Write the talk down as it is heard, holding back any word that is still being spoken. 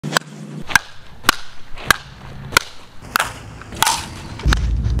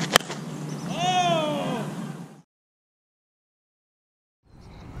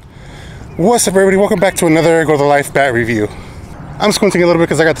What's up, everybody? Welcome back to another Gordo Life bat review. I'm squinting a little bit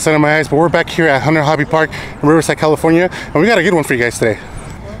because I got the sun in my eyes, but we're back here at Hunter Hobby Park in Riverside, California, and we got a good one for you guys today.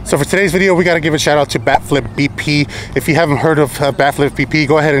 So for today's video, we got to give a shout out to Batflip BP. If you haven't heard of Batflip BP,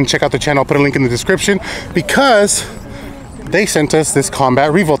 go ahead and check out the channel. I'll put a link in the description because they sent us this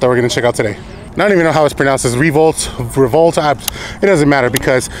Combat Revolt that we're going to check out today. I don't even know how it's pronounced. It's Revolt. It doesn't matter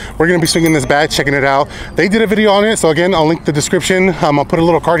because we're going to be swinging this bat, checking it out. They did a video on it, so again, I'll link the description. I'll put a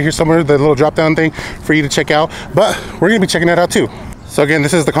little card here somewhere, the little drop down thing for you to check out. But we're going to be checking it out too. So again,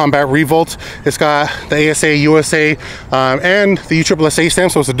 this is the Combat Revolt. It's got the ASA, USA, and the USSSA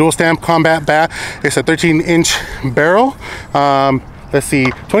stamp. So it's a dual stamp combat bat. It's a 13-inch barrel. Let's see,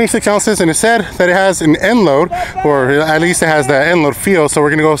 26 ounces, and it said that it has an end load, or at least it has the end load feel. So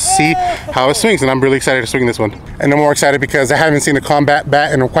we're gonna go see how it swings, and I'm really excited to swing this one. And I'm more excited because I haven't seen a combat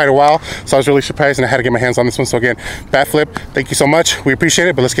bat in quite a while, so I was really surprised, and I had to get my hands on this one. So again, Batflip, thank you so much. We appreciate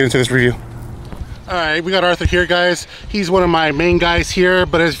it, but let's get into this review. All right, we got Arthur here, guys. He's one of my main guys here,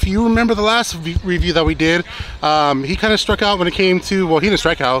 but if you remember the last review that we did, he kind of struck out when it came to, well, he didn't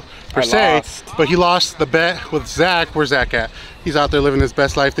strike out per se, but he lost the bet with Zach. Where's Zach at? He's out there living his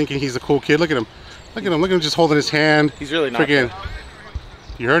best life, thinking he's a cool kid. Look at him. Look at him. Look at him just holding his hand. He's really not. Freaking,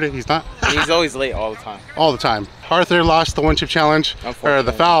 you heard it. He's not. He's always late all the time. All the time. Arthur lost the one chip challenge, or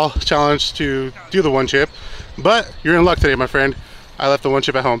the foul challenge to do the one chip, but you're in luck today, my friend. I left the one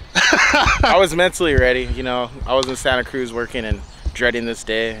chip at home. I was mentally ready. You know, I was in Santa Cruz working and dreading this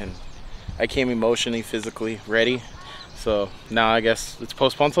day, and I came emotionally, physically ready. So now I guess it's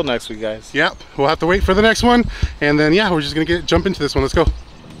postponed till next week, guys. Yep, we'll have to wait for the next one, and then yeah, we're just gonna jump into this one. Let's go.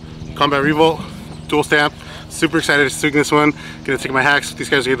 Combat Revolt, dual stamp. Super excited to swing this one. Gonna take my hacks. These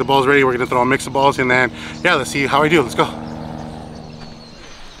guys are getting the balls ready. We're gonna throw a mix of balls, and then yeah, let's see how I do. Let's go.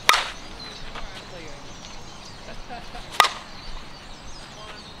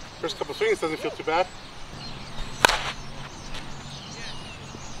 First couple swings doesn't feel too bad.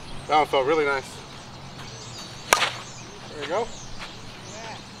 That one felt really nice. There you go.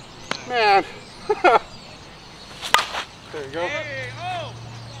 Man. There you go.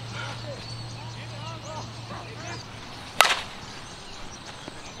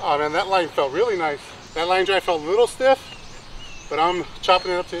 Oh man, that line felt really nice. That line drive felt a little stiff, but I'm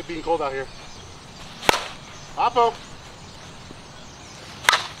chopping it up to it being cold out here. Oppo.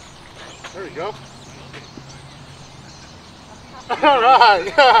 There we go. All right,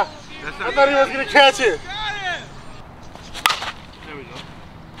 yeah. I thought he was gonna catch it. There we go.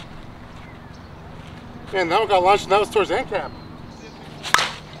 Man, that one got launched, and that was towards end cap.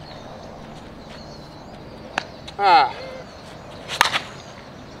 Ah.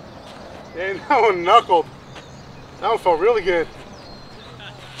 And that one knuckled. That one felt really good.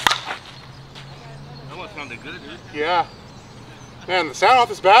 That one sounded good, dude. Yeah. Man, the sound off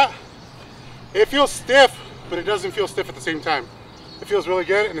this bat, it feels stiff, but it doesn't feel stiff at the same time. It feels really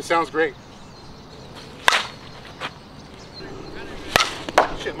good, and it sounds great.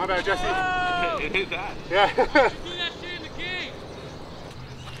 Shit, my bad, Jesse. Oh! It hit that. Yeah. Do that shit in the game.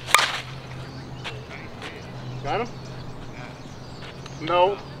 Got him?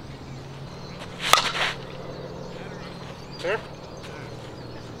 No. There?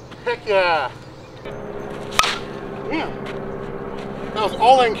 Heck yeah. Damn. That was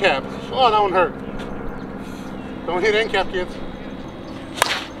all end cap. Oh, that one hurt. Don't hit end cap, kids.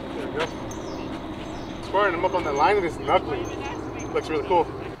 There we go. Squaring him up on the line of this knuckling. Looks really cool.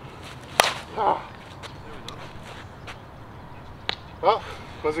 Ah. Well,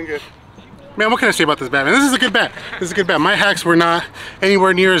 wasn't good. Man, what can I say about this bat, man? This is a good bat. This is a good bat. My hacks were not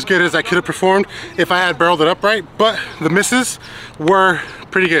anywhere near as good as I could have performed if I had barreled it upright, but the misses were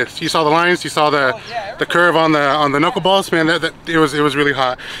pretty good. You saw the lines, you saw the curve on the knuckleballs, man. It was really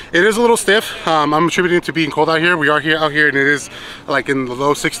hot. It is a little stiff. I'm attributing it to being cold out here. We are out here, and it is like in the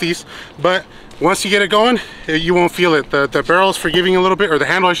low 60s. But once you get it going, you won't feel it. The barrel is forgiving a little bit, or the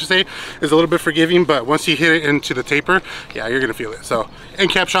handle, I should say, is a little bit forgiving. But once you hit it into the taper, yeah, you're gonna feel it. So end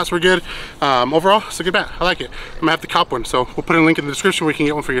cap shots were good. Overall, it's a good bat. I like it. I'm gonna have to cop one, so we'll put a link in the description where you can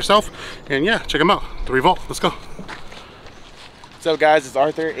get one for yourself. And yeah, check them out. The Revolt. Let's go. What's up, guys? It's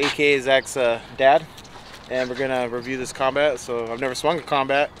Arthur, aka Zach's dad, and we're gonna review this combat. So I've never swung a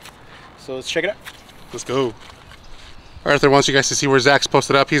combat, so let's check it out. Let's go. Arthur wants you guys to see where Zach's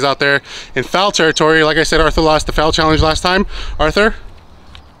posted up. He's out there in foul territory. Like I said, Arthur lost the foul challenge last time. Arthur,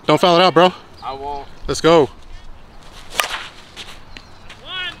 don't foul it out, bro. I won't. Let's go.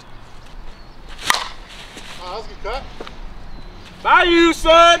 One. Oh, that was a good cut. Bye, you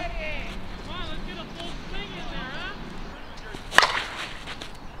son. Come on, let's get a full swing in there,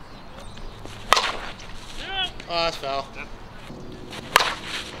 huh? Oh, that's foul.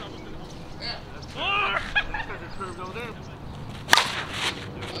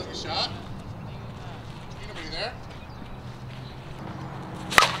 shot. Ain't nobody there.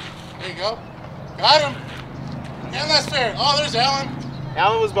 There you go. Got him. And that's fair. Oh, there's Alan.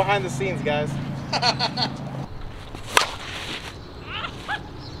 Alan was behind the scenes, guys.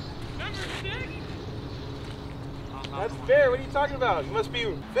 That's fair. What are you talking about? You must be.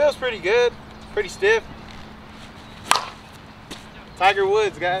 Feels pretty good. Pretty stiff. Tiger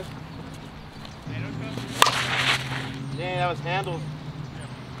Woods, guys. Dang, that was handled.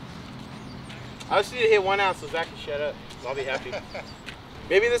 I just need to hit 1 ounce so Zach can shut up. I'll be happy.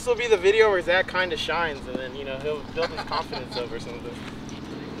 Maybe this will be the video where Zach kind of shines, and then he'll build his confidence up or something.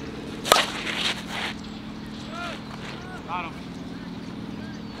 Got him.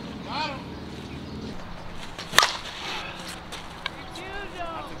 Got him.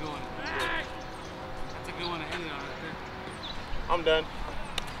 That's a good one. That's a good one to hit it on right there. I'm done.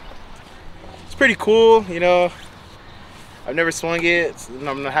 It's pretty cool, I've never swung it.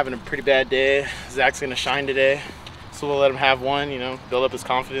 I'm having a pretty bad day. Zach's gonna shine today, so we'll let him have one. Build up his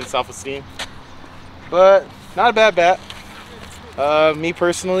confidence, self-esteem. But not a bad bat. Me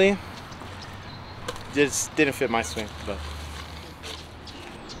personally, just didn't fit my swing. But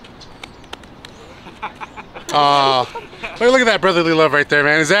look at that brotherly love right there,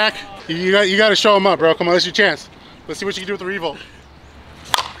 man. Zach, you got to show him up, bro. Come on, this is your chance. Let's see what you can do with the Revolt.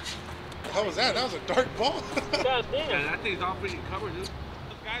 How was that? That was a dark ball. God damn. Yeah, that thing's all freaking covered, dude. Those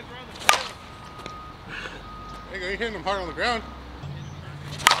guys were on the field. There you go. You're hitting them hard on the ground.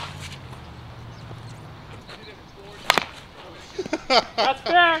 That's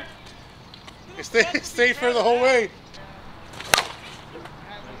fair. Stay fair the whole way.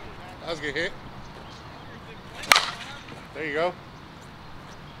 That was a good hit. There you go.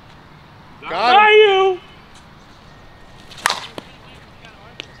 Got him. you?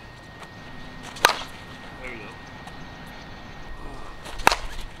 there you go.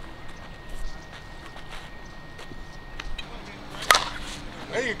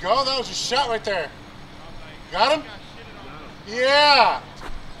 There you go. That was your shot right there. Got him? Yeah.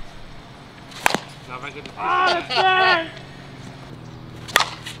 That's fair.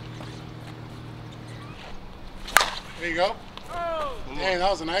 There you go. Dang, that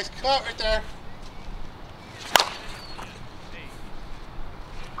was a nice cut right there.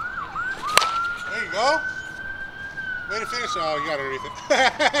 There you go. Way to finish. Oh, you got it underneath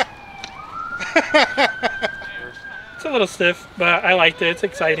it. It's a little stiff, but I liked it. It's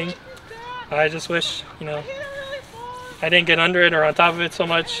exciting. I just wish, I didn't get under it or on top of it so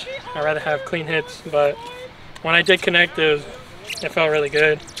much. I'd rather have clean hits, but when I did connect, it felt really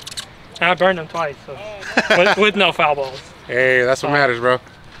good. And I burned them twice, so with no foul balls. Hey, that's what matters, bro.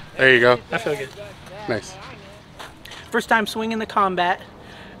 There you go. I feel good. Nice. First time swinging the Combat.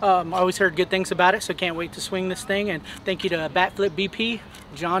 I always heard good things about it, so can't wait to swing this thing. And thank you to Bat Flip BP,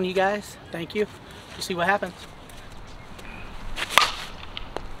 John, you guys. Thank you. We'll see what happens.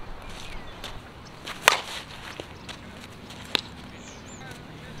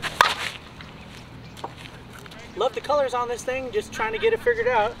 Love the colors on this thing, just trying to get it figured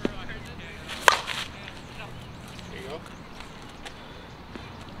out. There you go.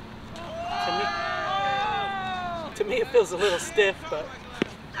 To me it feels a little stiff, but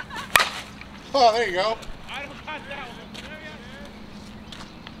Oh, there you go.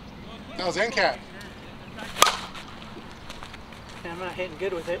 That was end cap. I'm not hitting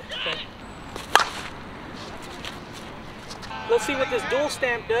good with it. But let's see what this dual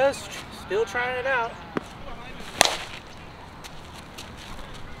stamp does. Still trying it out.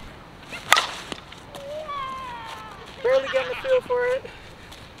 Barely getting the feel for it.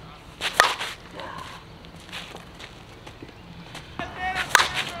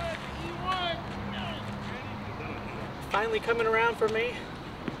 Finally coming around for me.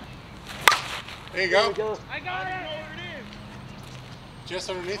 There you go. There we go. I got it. Just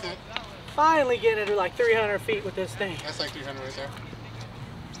underneath it. Finally getting it to like 300 feet with this thing. That's like 300 right there.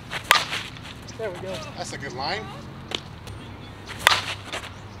 There we go. That's a good line.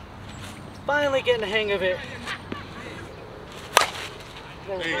 Finally getting the hang of it.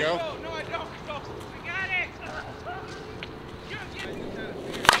 There you go. No, I don't. I got it.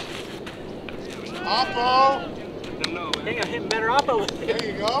 Oppo. Dang, I'm hitting better oppo with it. There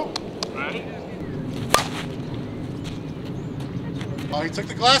you go. Ready? Oh, he took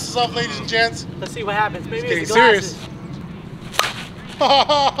the glasses off, ladies and gents. Let's see what happens. Maybe Getting it's the glasses. serious.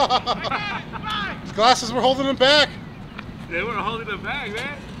 His glasses were holding him back. They were holding the bag,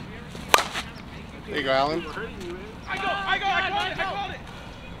 man. There you go, Alan. I caught it.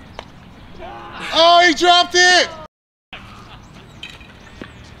 Oh, he dropped it.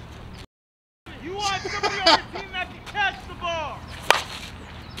 You want somebody on your team that can catch the ball.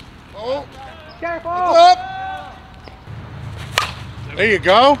 Oh. Careful. Up. There you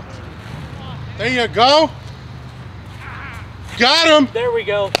go. There you go. Got him. There we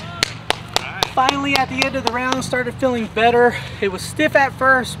go. Finally, at the end of the round, started feeling better. It was stiff at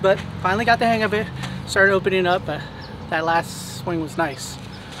first, but finally got the hang of it. Started opening up, but that last swing was nice.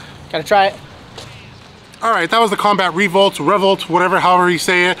 Gotta try it. All right, that was the Combat Revolt, whatever, however you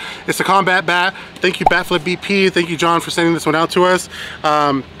say it. It's a combat bat. Thank you, Batflip BP. Thank you, John, for sending this one out to us.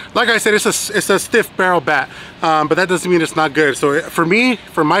 Like I said, it's a stiff barrel bat, but that doesn't mean it's not good. So for me,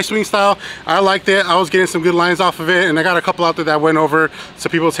 for my swing style, I liked it. I was getting some good lines off of it, and I got a couple out there that went over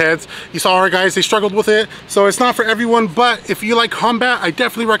some people's heads. You saw our guys, they struggled with it. So it's not for everyone, but if you like combat, I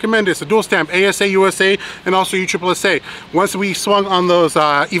definitely recommend it. It's a dual stamp, ASA, USA, and also USSSA. Once we swung on those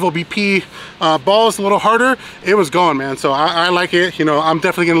Evo BP balls a little harder, it was going, man. So I like it. You know, I'm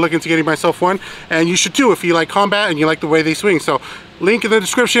definitely gonna look into getting myself one, and you should too if you like combat and you like the way they swing. So link in the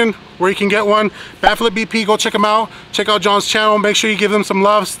description where you can get one. Batflip BP, go check them out. Check out John's channel. Make sure you give them some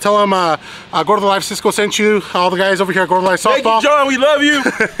love. Tell him Gordo Life Cisco sent you. All the guys over here at Gordo Life Softball. Thank you, John. We love you.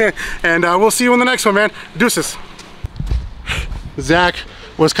 And we'll see you in the next one, man. Deuces. Zach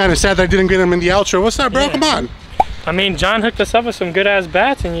was kind of sad that I didn't get him in the outro. What's up, bro? Yeah. Come on. I mean, John hooked us up with some good ass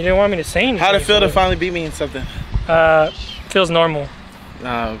bats, and you didn't want me to say anything. How'd it feel to finally beat me in something? Feels normal.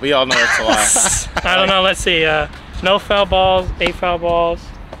 We all know it's a lie. I don't know. Let's see. No foul balls, 8 foul balls.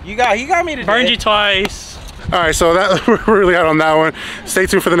 You got me today. Burned you twice. All right, so that we're really out on that one. Stay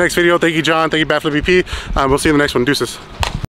tuned for the next video. Thank you, John. Thank you, Batflip BP. We'll see you in the next one. Deuces.